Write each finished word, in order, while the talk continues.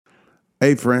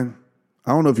Hey, friend,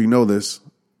 I don't know if you know this,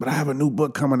 but I have a new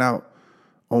book coming out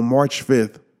on March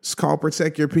 5th. It's called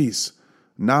Protect Your Peace,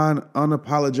 9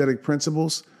 Unapologetic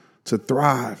Principles to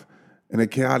Thrive in a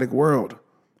Chaotic World.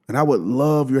 And I would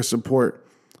love your support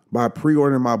by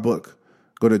pre-ordering my book.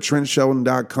 Go to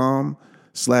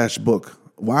TrentShelton.com/book.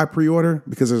 Why pre-order?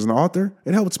 Because as an author,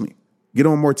 it helps me get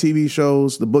on more TV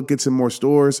shows. The book gets in more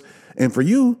stores. And for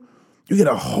you, you get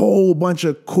a whole bunch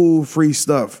of cool free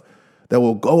stuff that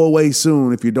will go away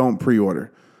soon if you don't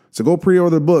pre-order. So go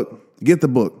pre-order the book. Get the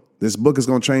book. This book is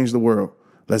going to change the world.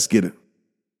 Let's get it.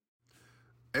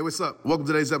 Hey, what's up? Welcome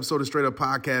to today's episode of Straight Up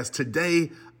Podcast.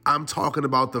 Today, I'm talking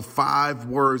about the 5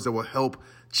 words that will help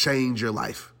change your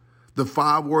life. The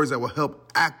 5 words that will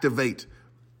help activate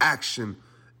action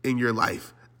in your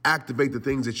life. Activate the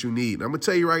things that you need. I'm going to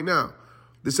tell you right now,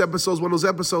 this episode is one of those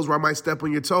episodes where I might step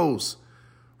on your toes,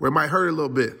 where it might hurt a little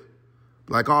bit.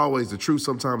 Like always, the truth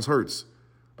sometimes hurts,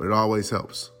 but it always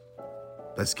helps.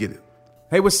 Let's get it.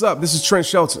 Hey, what's up? This is Trent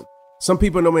Shelton. Some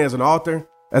people know me as an author,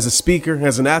 as a speaker,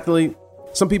 as an athlete.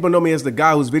 Some people know me as the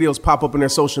guy whose videos pop up in their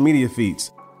social media feeds.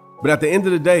 But at the end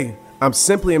of the day, I'm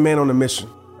simply a man on a mission.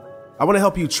 I want to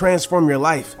help you transform your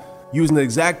life using the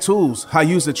exact tools I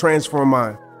use to transform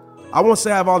mine. I won't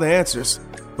say I have all the answers,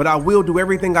 but I will do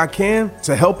everything I can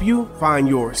to help you find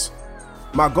yours.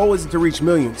 My goal isn't to reach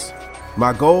millions.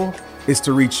 My goal is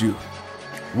to reach you.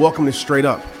 Welcome to Straight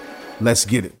Up. Let's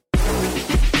get it.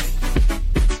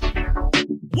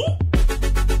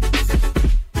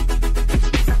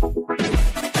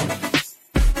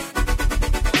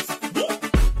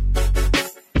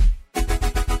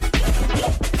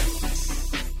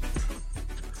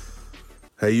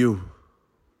 Hey, you.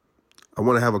 I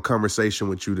want to have a conversation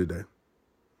with you today.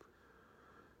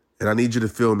 And I need you to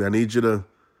feel me. I need you to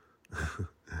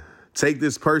take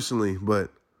this personally,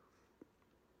 but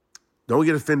don't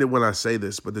get offended when I say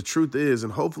this. But the truth is,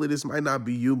 and hopefully this might not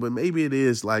be you, but maybe it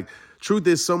is, like, truth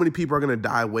is so many people are going to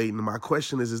die waiting. And my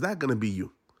question is that going to be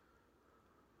you?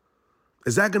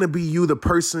 Is that going to be you, the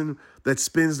person that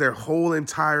spends their whole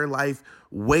entire life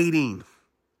waiting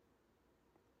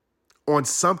on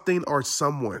something or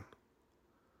someone?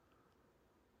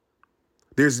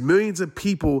 There's millions of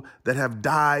people that have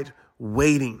died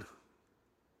waiting,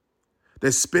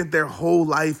 that spent their whole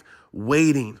life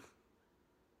waiting,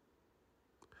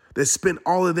 that spent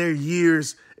all of their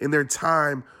years and their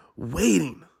time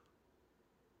waiting.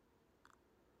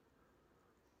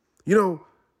 You know,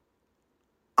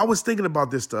 I was thinking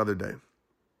about this the other day.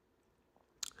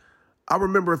 I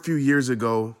remember a few years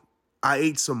ago, I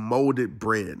ate some molded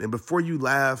bread. And before you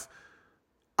laugh,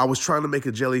 I was trying to make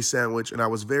a jelly sandwich and I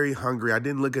was very hungry. I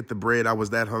didn't look at the bread. I was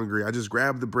that hungry. I just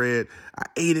grabbed the bread. I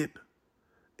ate it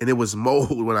and it was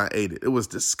mold when I ate it. It was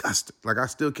disgusting. Like, I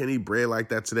still can't eat bread like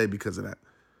that today because of that.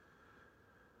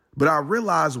 But I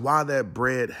realized why that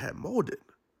bread had molded.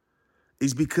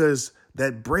 It's because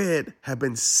that bread had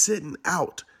been sitting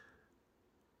out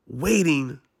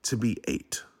waiting to be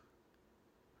ate.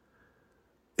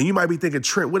 And you might be thinking,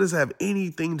 Trent, what does that have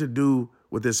anything to do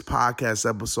with this podcast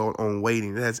episode on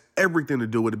waiting? It has everything to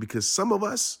do with it because some of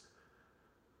us,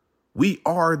 we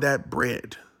are that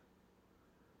bread.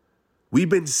 We've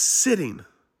been sitting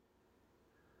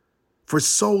for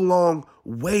so long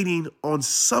waiting on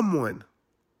someone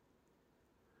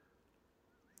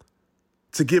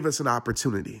to give us an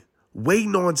opportunity,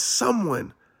 waiting on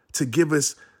someone to give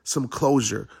us some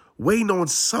closure, waiting on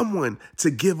someone to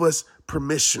give us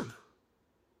permission.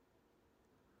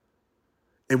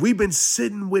 And we've been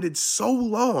sitting with it so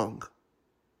long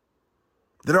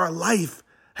that our life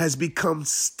has become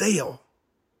stale,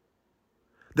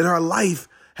 that our life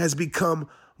has become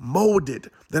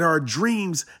molded, that our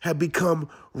dreams have become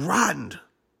rotten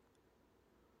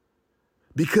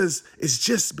because it's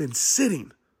just been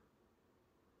sitting.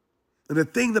 And the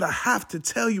thing that I have to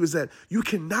tell you is that you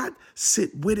cannot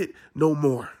sit with it no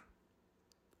more.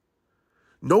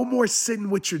 No more sitting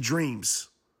with your dreams.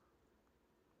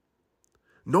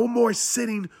 No more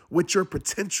sitting with your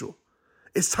potential.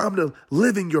 It's time to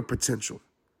live in your potential.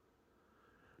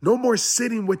 No more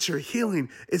sitting with your healing.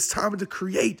 It's time to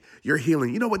create your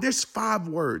healing. You know what? There's 5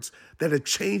 words that have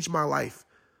changed my life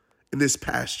in this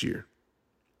past year.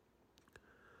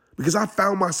 Because I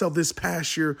found myself this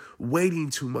past year waiting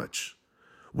too much,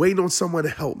 waiting on someone to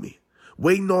help me,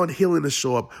 waiting on healing to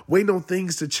show up, waiting on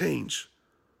things to change.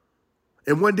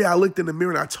 And one day I looked in the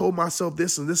mirror and I told myself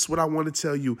this, and this is what I want to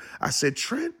tell you. I said,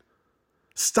 Trent,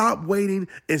 stop waiting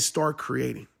and start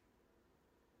creating.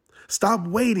 Stop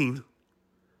waiting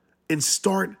and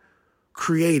start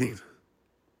creating.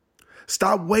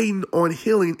 Stop waiting on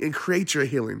healing and create your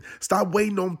healing. Stop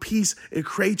waiting on peace and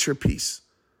create your peace.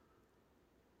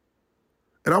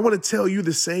 And I want to tell you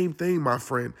the same thing, my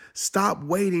friend. Stop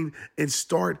waiting and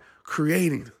start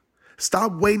creating.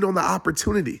 Stop waiting on the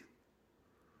opportunity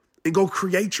and go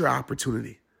create your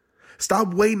opportunity.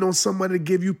 Stop waiting on somebody to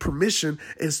give you permission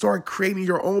and start creating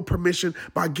your own permission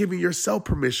by giving yourself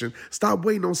permission. Stop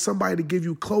waiting on somebody to give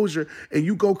you closure and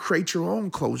you go create your own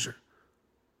closure.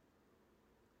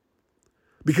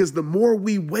 Because the more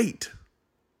we wait,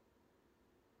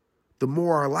 the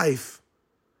more our life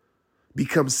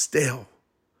becomes stale.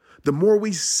 The more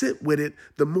we sit with it,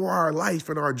 the more our life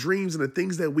and our dreams and the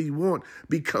things that we want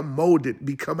become molded,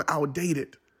 become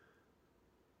outdated.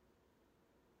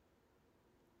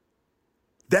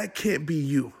 That can't be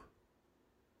you.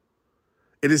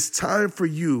 It is time for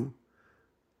you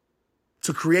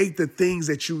to create the things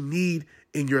that you need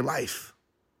in your life.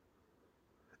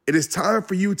 It is time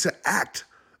for you to act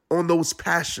on those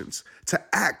passions, to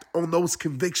act on those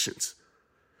convictions,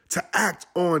 to act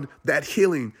on that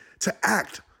healing, to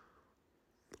act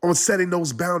on setting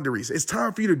those boundaries. It's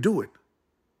time for you to do it.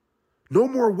 No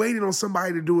more waiting on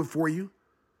somebody to do it for you,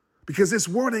 because this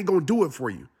world ain't going to do it for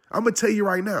you. I'm going to tell you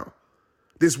right now,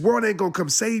 this world ain't going to come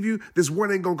save you. This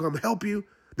world ain't going to come help you.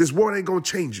 This world ain't going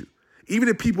to change you. Even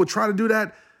if people try to do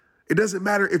that, it doesn't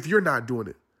matter if you're not doing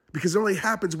it, because it only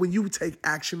happens when you take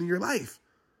action in your life.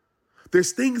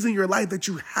 There's things in your life that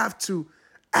you have to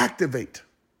activate.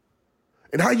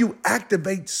 And how you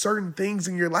activate certain things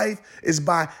in your life is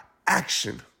by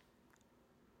action.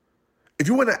 If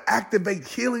you want to activate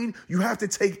healing, you have to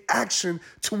take action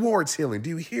towards healing. Do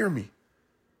you hear me?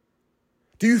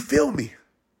 Do you feel me?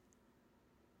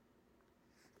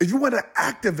 If you want to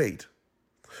activate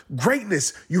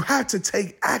greatness, you have to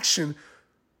take action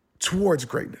towards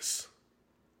greatness.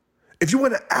 If you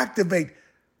want to activate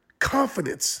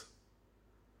confidence,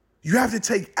 you have to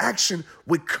take action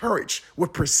with courage,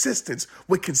 with persistence,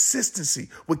 with consistency,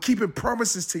 with keeping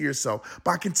promises to yourself,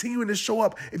 by continuing to show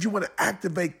up if you want to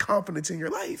activate confidence in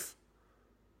your life.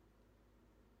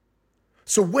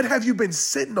 So what have you been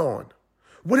sitting on?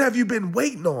 What have you been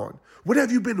waiting on? What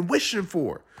have you been wishing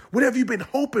for? What have you been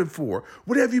hoping for?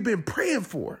 What have you been praying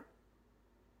for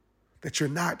that you're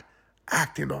not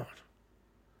acting on?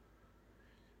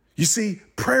 You see,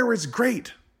 prayer is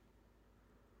great,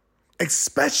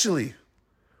 especially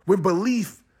when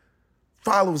belief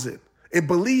follows it. And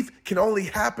belief can only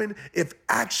happen if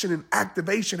action and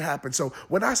activation happen. So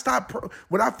when I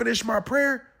finish my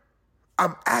prayer,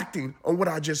 I'm acting on what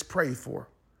I just prayed for.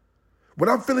 When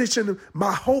I'm finishing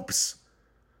my hopes,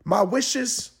 my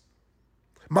wishes,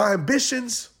 my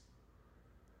ambitions,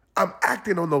 I'm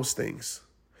acting on those things.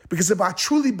 Because if I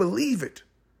truly believe it,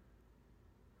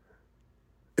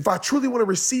 if I truly want to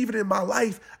receive it in my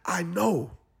life, I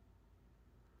know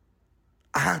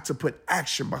I have to put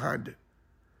action behind it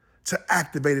to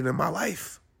activate it in my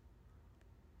life.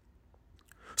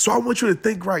 So I want you to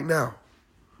think right now.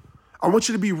 I want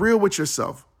you to be real with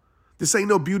yourself. This ain't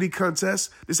no beauty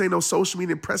contest. This ain't no social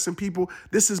media impressing people.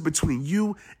 This is between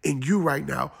you and you right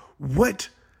now. What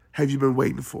have you been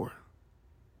waiting for?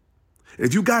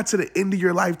 If you got to the end of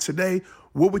your life today,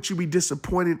 what would you be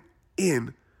disappointed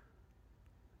in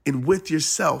and with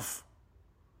yourself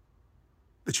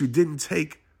that you didn't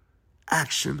take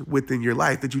action within your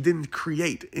life, that you didn't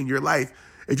create in your life?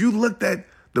 If you looked at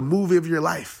the movie of your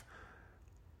life,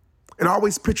 and I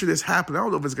always picture this happening. I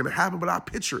don't know if it's going to happen, but I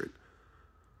picture it.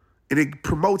 And it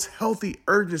promotes healthy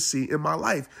urgency in my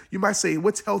life. You might say,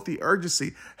 what's healthy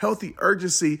urgency? Healthy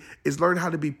urgency is learn how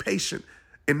to be patient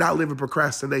and not live in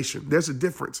procrastination. There's a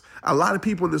difference. A lot of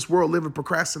people in this world live in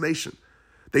procrastination.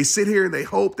 They sit here and they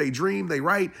hope, they dream, they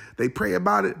write, they pray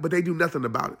about it, but they do nothing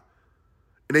about it.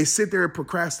 And they sit there in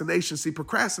procrastination. See,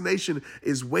 procrastination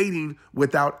is waiting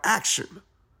without action.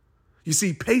 You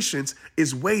see, patience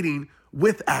is waiting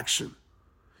with action.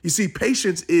 You see,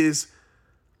 patience is,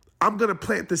 I'm going to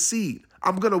plant the seed.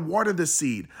 I'm going to water the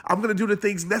seed. I'm going to do the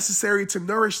things necessary to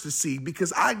nourish the seed,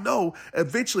 because I know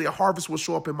eventually a harvest will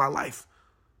show up in my life.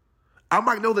 I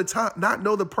might know the time, not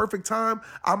know the perfect time.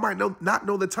 I might not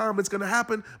know the time it's going to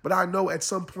happen, but I know at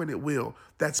some point it will.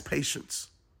 That's patience.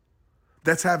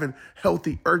 That's having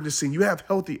healthy urgency. You have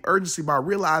healthy urgency by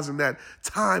realizing that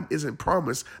time isn't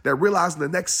promised, that realizing the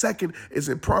next second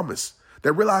isn't promised,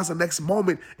 that realizing the next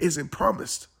moment isn't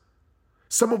promised.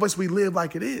 Some of us, we live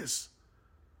like it is.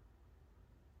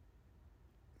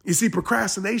 You see,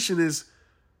 procrastination is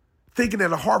thinking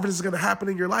that a harvest is going to happen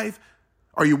in your life.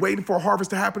 Are you waiting for a harvest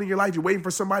to happen in your life? You're waiting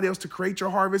for somebody else to create your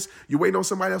harvest. You're waiting on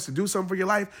somebody else to do something for your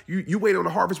life. You wait on the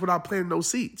harvest without planting those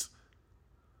seeds,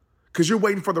 because you're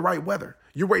waiting for the right weather.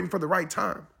 You're waiting for the right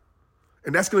time.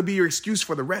 And that's going to be your excuse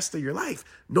for the rest of your life.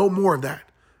 No more of that.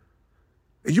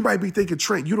 And you might be thinking,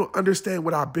 Trent, you don't understand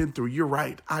what I've been through. You're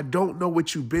right. I don't know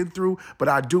what you've been through, but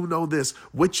I do know this.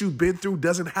 What you've been through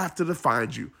doesn't have to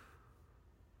define you.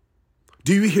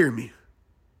 Do you hear me?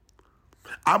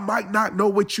 I might not know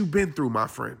what you've been through, my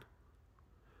friend,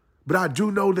 but I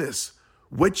do know this.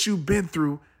 What you've been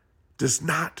through does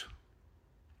not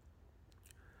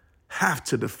have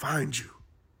to define you.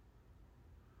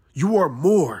 You are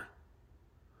more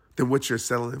than what you're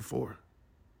settling for.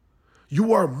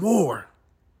 You are more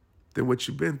than what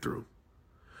you've been through.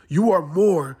 You are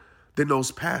more than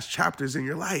those past chapters in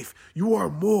your life. You are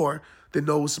more than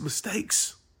those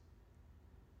mistakes.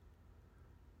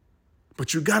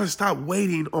 But you got to stop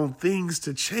waiting on things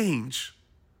to change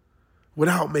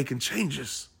without making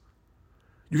changes.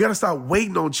 You got to stop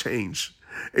waiting on change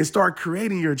and start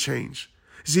creating your change.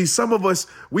 See, some of us,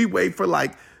 we wait for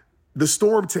like the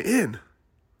storm to end.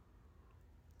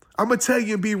 I'm going to tell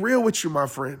you and be real with you, my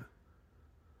friend.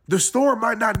 The storm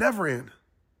might not never end.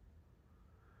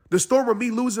 The storm of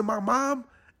me losing my mom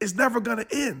is never going to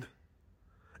end.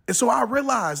 And so I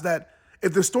realized that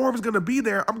if the storm is going to be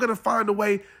there, I'm going to find a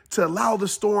way to allow the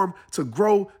storm to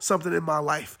grow something in my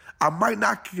life. I might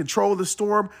not control the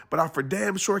storm, but I for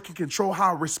damn sure can control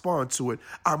how I respond to it.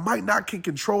 I might not can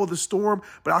control the storm,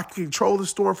 but I can control the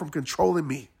storm from controlling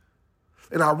me.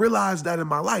 And I realized that in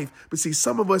my life. But see,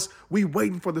 some of us, we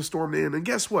waiting for the storm to end. And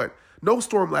guess what? No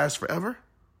storm lasts forever.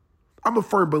 I'm a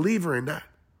firm believer in that.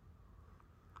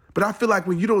 But I feel like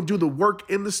when you don't do the work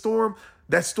in the storm,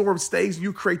 that storm stays and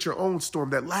you create your own storm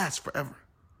that lasts forever.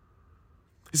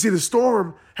 You see, the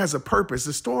storm has a purpose.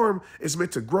 The storm is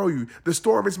meant to grow you. The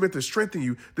storm is meant to strengthen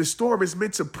you. The storm is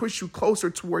meant to push you closer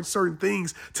towards certain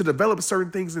things, to develop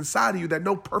certain things inside of you that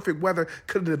no perfect weather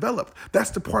could have developed. That's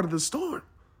the part of the storm.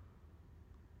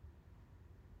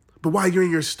 But while you're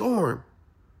in your storm,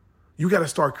 you got to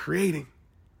start creating.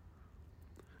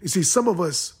 You see, some of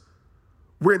us,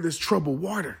 we're in this troubled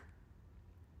water.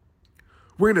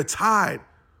 We're in a tide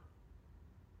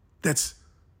that's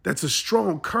a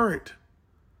strong current.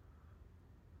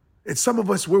 And some of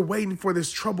us, we're waiting for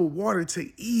this troubled water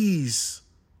to ease,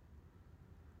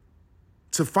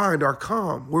 to find our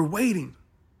calm. We're waiting.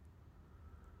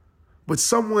 But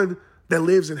someone that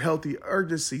lives in healthy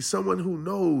urgency, someone who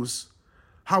knows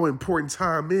how important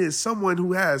time is, someone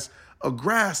who has a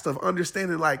grasp of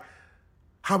understanding like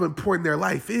how important their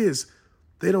life is,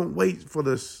 they don't wait for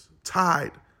the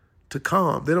tide to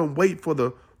calm. They don't wait for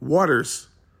the waters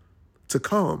to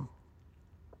calm.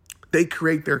 They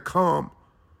create their calm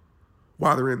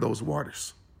while they're in those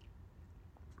waters.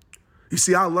 You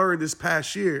see, I learned this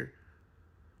past year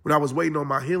when I was waiting on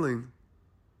my healing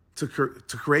to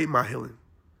create my healing.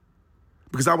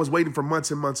 Because I was waiting for months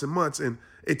and months and months, and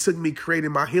it took me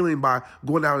creating my healing by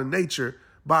going out in nature,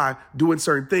 by doing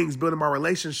certain things, building my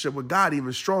relationship with God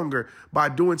even stronger, by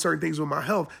doing certain things with my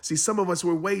health. See, some of us,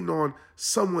 we're waiting on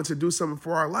someone to do something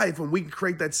for our life, and we can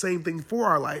create that same thing for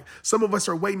our life. Some of us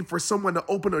are waiting for someone to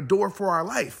open a door for our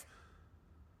life.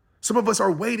 Some of us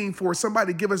are waiting for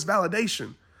somebody to give us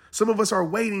validation. Some of us are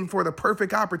waiting for the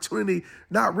perfect opportunity,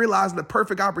 not realizing the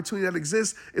perfect opportunity that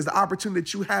exists is the opportunity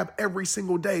that you have every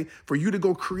single day for you to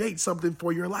go create something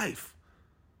for your life.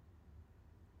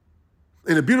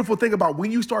 And the beautiful thing about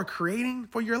when you start creating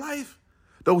for your life,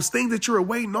 those things that you're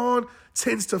waiting on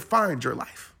tends to find your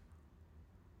life.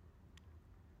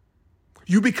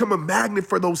 You become a magnet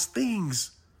for those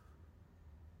things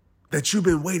that you've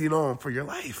been waiting on for your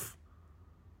life.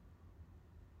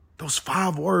 Those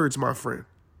 5 words, my friend.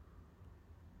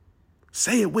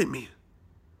 Say it with me.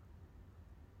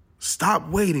 Stop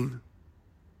waiting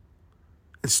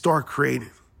and start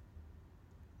creating.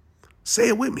 Say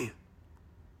it with me.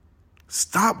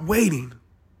 Stop waiting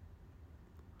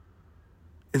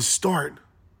and start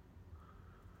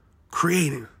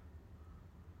creating.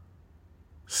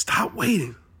 Stop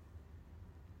waiting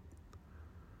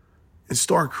and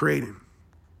start creating.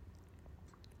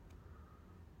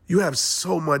 You have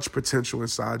so much potential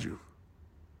inside you.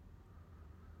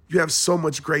 You have so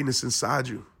much greatness inside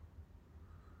you.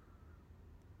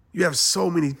 You have so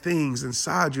many things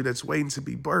inside you that's waiting to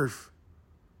be birthed.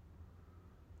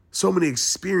 So many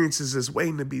experiences that's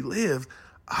waiting to be lived.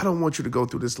 I don't want you to go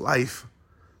through this life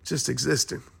just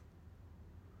existing.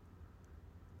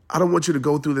 I don't want you to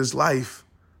go through this life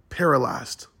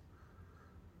paralyzed,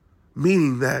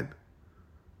 meaning that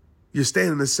you're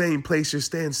staying in the same place, you're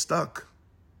staying stuck,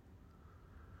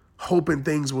 hoping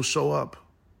things will show up,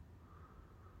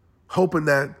 hoping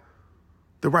that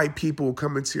the right people will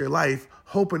come into your life,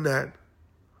 hoping that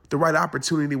the right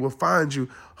opportunity will find you,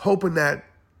 hoping that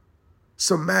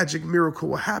some magic miracle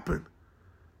will happen.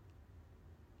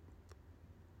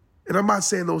 And I'm not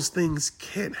saying those things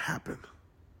can't happen.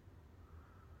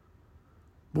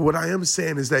 But what I am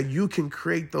saying is that you can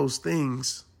create those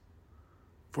things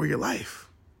for your life.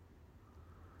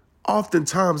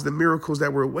 Oftentimes, the miracles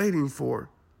that we're waiting for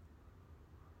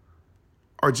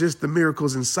are just the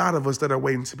miracles inside of us that are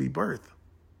waiting to be birthed.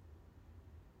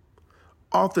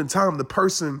 Oftentimes, the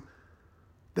person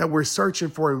that we're searching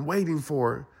for and waiting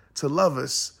for to love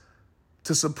us,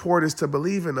 to support us, to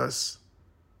believe in us,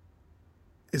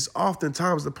 is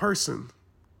oftentimes the person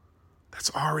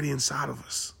that's already inside of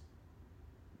us.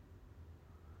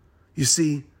 You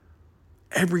see,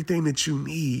 everything that you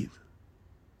need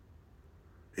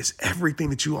is everything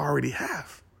that you already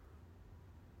have.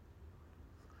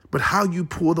 But how you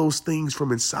pull those things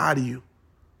from inside of you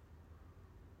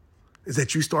is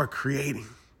that you start creating.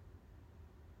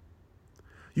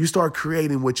 You start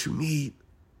creating what you need.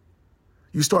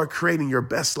 You start creating your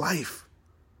best life.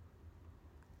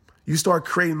 You start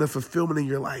creating the fulfillment in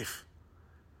your life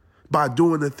by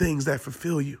doing the things that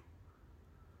fulfill you.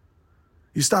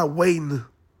 You stop waiting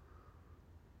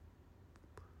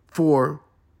for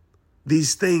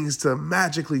these things to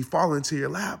magically fall into your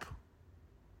lap.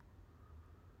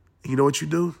 And you know what you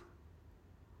do?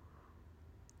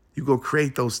 You go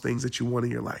create those things that you want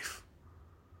in your life.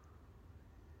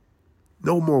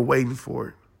 No more waiting for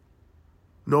it.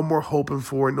 No more hoping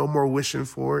for it. No more wishing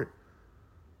for it.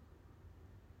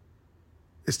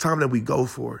 It's time that we go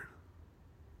for it.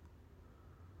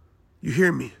 You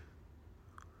hear me?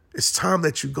 It's time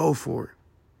that you go for it.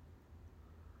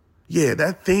 Yeah,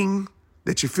 that thing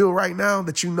that you feel right now,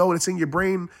 that you know that's in your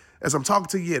brain as I'm talking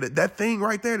to you, that thing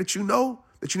right there that you know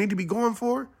that you need to be going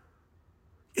for,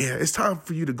 yeah, it's time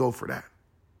for you to go for that.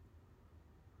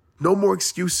 No more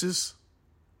excuses.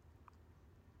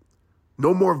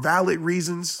 No more valid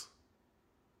reasons.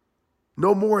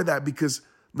 No more of that, because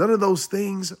none of those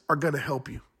things are going to help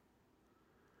you.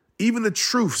 Even the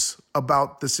truths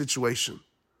about the situation.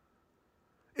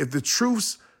 If the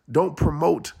truths don't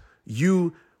promote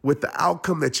you with the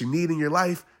outcome that you need in your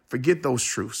life, forget those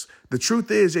truths. The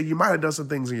truth is, yeah, you might have done some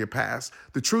things in your past.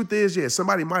 The truth is, yeah,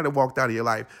 somebody might have walked out of your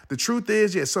life. The truth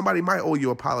is, yeah, somebody might owe you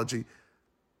an apology.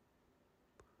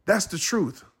 That's the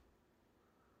truth.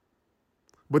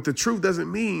 But the truth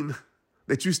doesn't mean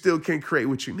that you still can't create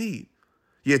what you need.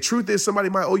 Yeah, truth is somebody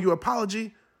might owe you an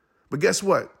apology, but guess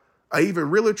what? An even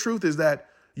realer truth is that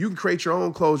you can create your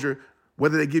own closure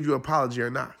whether they give you an apology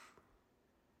or not.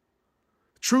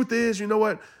 Truth is, you know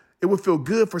what? It would feel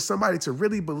good for somebody to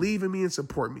really believe in me and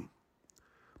support me.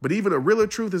 But even a realer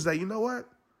truth is that, you know what?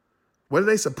 Whether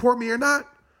they support me or not,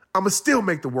 I'm going to still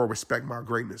make the world respect my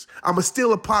greatness. I'm going to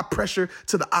still apply pressure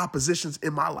to the oppositions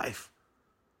in my life.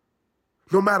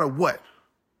 No matter what.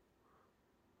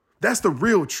 That's the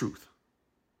real truth.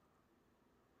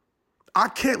 I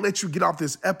can't let you get off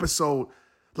this episode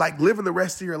like living the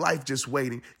rest of your life just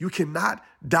waiting. You cannot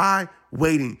die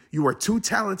waiting. You are too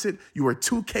talented. You are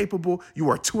too capable. You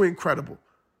are too incredible.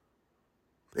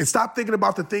 And stop thinking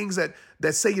about the things that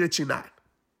say that you're not.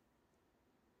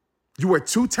 You are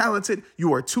too talented.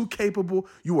 You are too capable.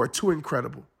 You are too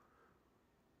incredible.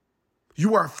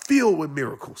 You are filled with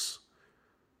miracles.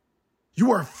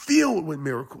 You are filled with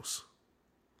miracles.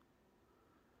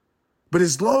 But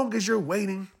as long as you're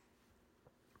waiting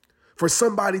for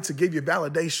somebody to give you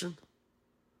validation,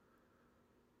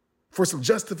 for some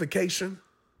justification,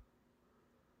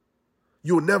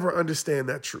 you'll never understand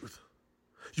that truth.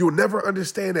 You'll never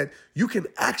understand that you can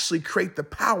actually create the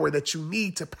power that you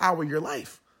need to power your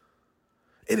life.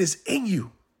 It is in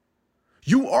you.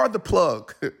 You are the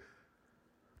plug.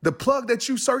 The plug that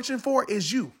you're searching for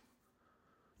is you.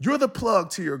 You're the plug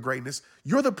to your greatness.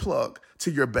 You're the plug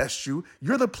to your best you.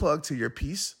 You're the plug to your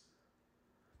peace.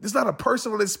 There's not a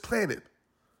person on this planet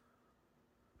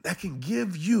that can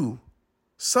give you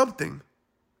something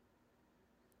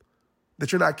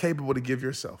that you're not capable to give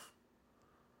yourself.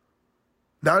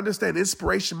 Now, I understand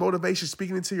inspiration, motivation,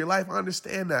 speaking into your life. I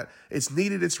understand that. It's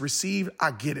needed. It's received. I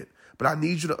get it. But I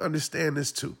need you to understand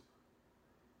this too.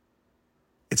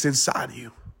 It's inside of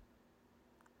you.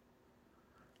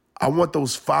 I want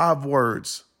those 5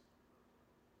 words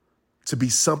to be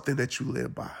something that you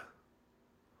live by.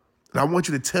 And I want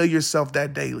you to tell yourself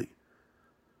that daily.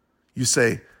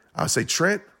 I'll say,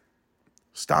 Trent,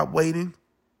 stop waiting.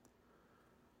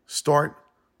 Start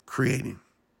creating.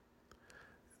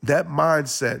 That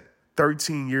mindset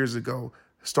 13 years ago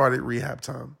started Rehab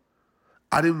Time.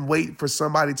 I didn't wait for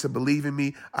somebody to believe in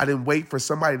me. I didn't wait for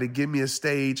somebody to give me a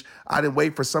stage. I didn't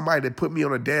wait for somebody to put me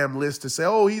on a damn list to say,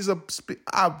 oh,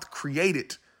 I've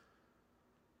created.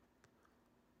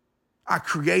 I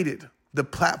created the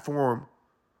platform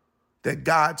that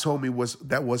God told me was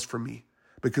for me.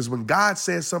 Because when God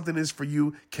says something is for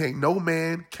you, can't no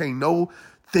man, can't no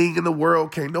thing in the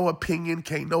world, can't no opinion,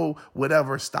 can't no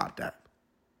whatever stop that.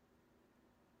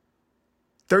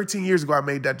 13 years ago, I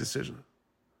made that decision.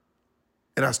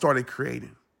 And I started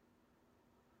creating.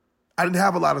 I didn't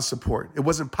have a lot of support. It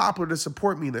wasn't popular to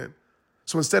support me then.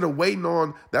 So instead of waiting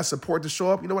on that support to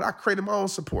show up, you know what? I created my own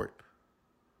support.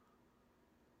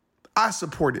 I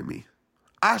supported me.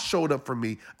 I showed up for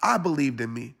me. I believed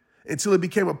in me until it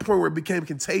became a point where it became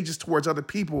contagious towards other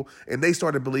people and they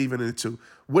started believing in it too.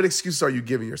 What excuses are you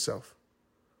giving yourself?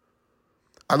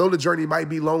 I know the journey might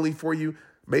be lonely for you.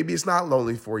 Maybe it's not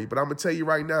lonely for you, but I'm going to tell you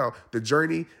right now, the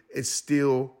journey is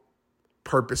still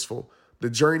purposeful.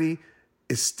 The journey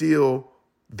is still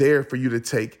there for you to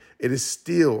take. It is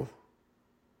still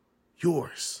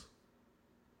yours.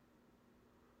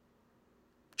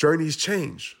 Journeys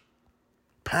change.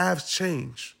 Paths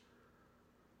change.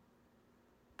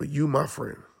 But you, my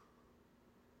friend,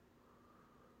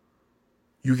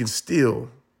 you can still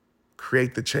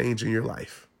create the change in your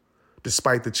life,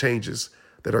 despite the changes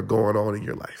that are going on in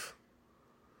your life.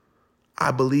 I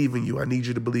believe in you. I need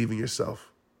you to believe in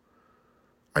yourself.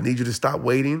 I need you to stop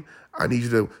waiting. I need you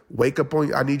to wake up on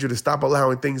you. I need you to stop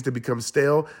allowing things to become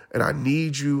stale. And I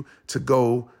need you to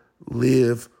go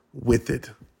live with it.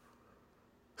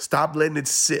 Stop letting it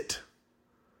sit.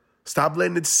 Stop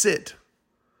letting it sit.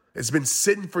 It's been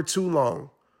sitting for too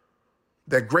long.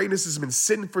 That greatness has been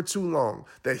sitting for too long.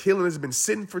 That healing has been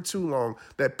sitting for too long.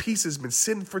 That peace has been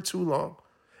sitting for too long.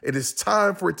 It is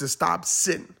time for it to stop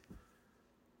sitting.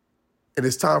 And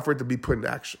it's time for it to be put in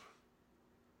action.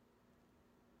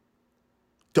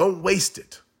 Don't waste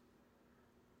it.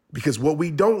 Because what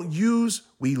we don't use,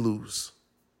 we lose.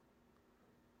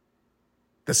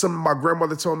 That's something my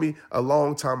grandmother told me a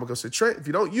long time ago. She said, Trent, if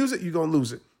you don't use it, you're going to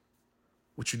lose it.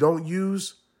 What you don't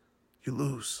use, you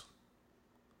lose.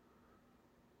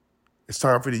 It's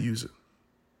time for you to use it.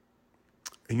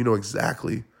 And you know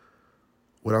exactly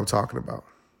what I'm talking about.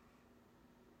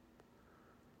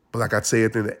 But like I say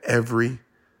at the end of every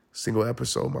single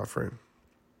episode, my friend,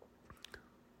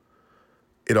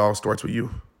 it all starts with you.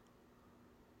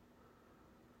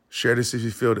 Share this if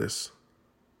you feel this.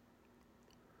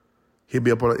 Hit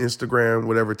me up on Instagram,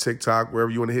 whatever, TikTok, wherever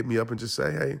you want to hit me up and just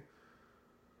say, hey,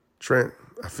 Trent,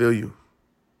 I feel you.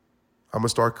 I'm going to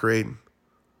start creating.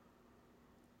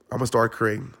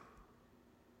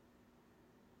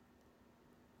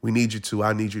 We need you to.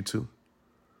 I need you to.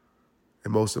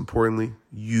 And most importantly,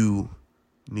 you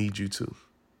need you to.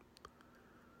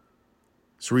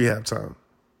 It's rehab time.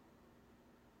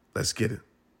 Let's get it.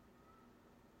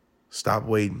 Stop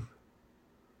waiting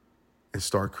and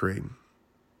start creating.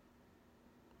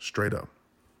 Straight up.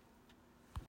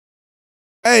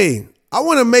 Hey, I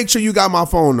want to make sure you got my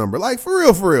phone number. Like, for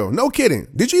real. No kidding.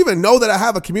 Did you even know that I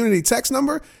have a community text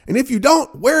number? And if you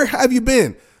don't, where have you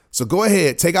been? So go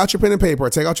ahead, take out your pen and paper, or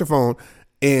take out your phone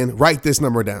and write this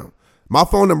number down. My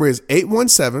phone number is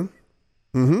 817-242,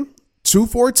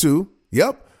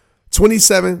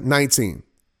 2719.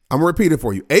 I'm going to repeat it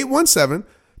for you.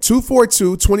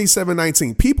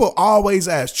 817-242-2719. People always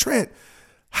ask, Trent,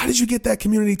 how did you get that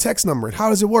community text number? And how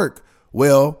does it work?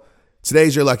 Well,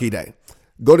 today's your lucky day.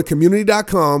 Go to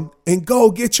community.com and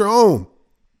go get your own.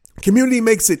 Community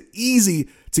makes it easy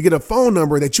to get a phone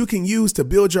number that you can use to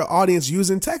build your audience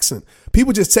using texting.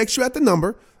 People just text you at the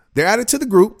number. They're added to the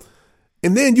group.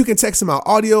 And then you can text them out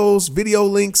audios, video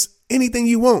links, anything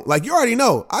you want. Like you already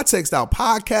know, I text out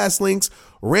podcast links,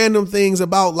 random things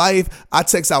about life. I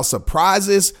text out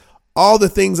surprises, all the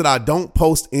things that I don't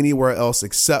post anywhere else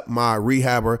except my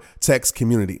Rehabber text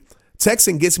community.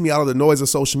 Texting gets me out of the noise of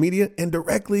social media and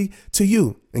directly to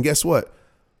you. And guess what?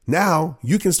 Now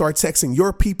you can start texting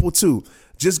your people too.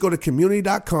 Just go to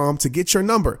community.com to get your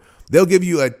number. They'll give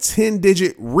you a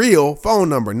 10-digit real phone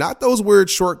number, not those weird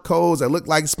short codes that look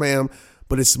like spam,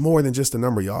 but it's more than just a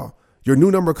number, y'all. Your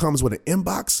new number comes with an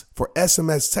inbox for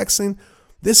SMS texting.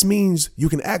 This means you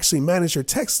can actually manage your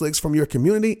text links from your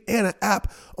community and an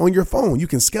app on your phone. You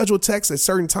can schedule texts at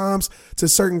certain times to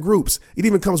certain groups. It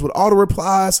even comes with auto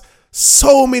replies,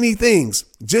 so many things.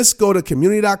 Just go to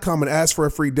community.com and ask for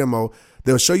a free demo.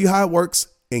 They'll show you how it works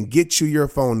and get you your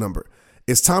phone number.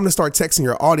 It's time to start texting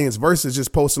your audience versus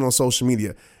just posting on social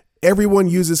media. Everyone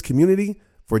uses Community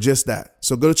for just that.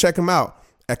 So go to check them out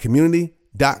at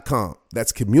community.com.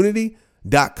 That's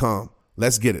community.com.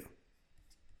 Let's get it.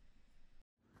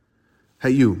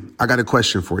 Hey, you, I got a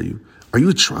question for you. Are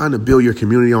you trying to build your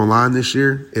community online this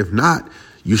year? If not,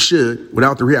 you should.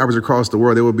 Without the rehabbers across the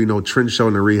world, there would be no Trend Show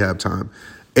in the Rehab Time.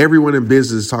 Everyone in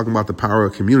business is talking about the power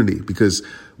of community, because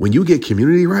when you get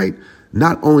community right,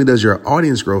 not only does your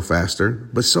audience grow faster,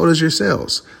 but so does your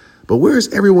sales. But where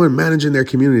is everyone managing their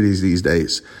communities these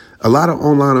days? A lot of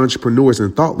online entrepreneurs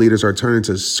and thought leaders are turning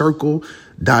to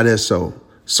Circle.so.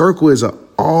 Circle is an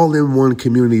all-in-one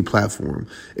community platform.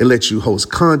 It lets you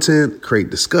host content,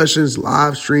 create discussions,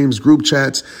 live streams, group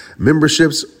chats,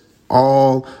 memberships,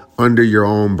 all under your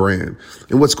own brand.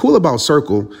 And what's cool about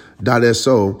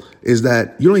Circle.so is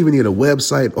that you don't even need a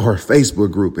website or a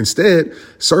Facebook group. Instead,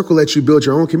 Circle lets you build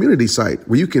your own community site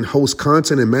where you can host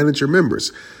content and manage your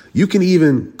members. You can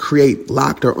even create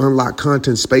locked or unlocked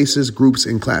content spaces, groups,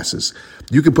 and classes.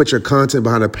 You can put your content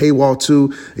behind a paywall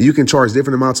too, and you can charge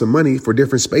different amounts of money for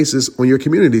different spaces on your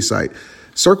community site.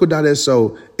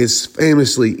 Circle.so is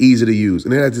famously easy to use,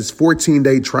 and it has its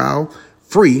 14-day trial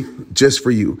free just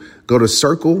for you. Go to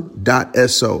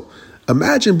Circle.so.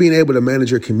 Imagine being able to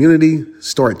manage your community,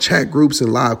 start chat groups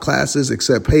and live classes,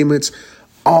 accept payments,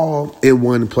 all in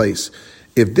one place.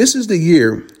 If this is the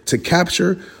year to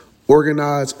capture,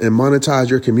 organize, and monetize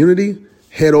your community,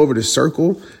 head over to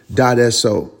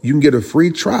Circle.so. You can get a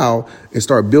free trial and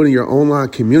start building your online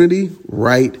community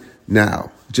right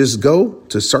now. Just go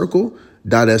to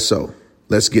Circle.so.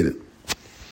 Let's get it.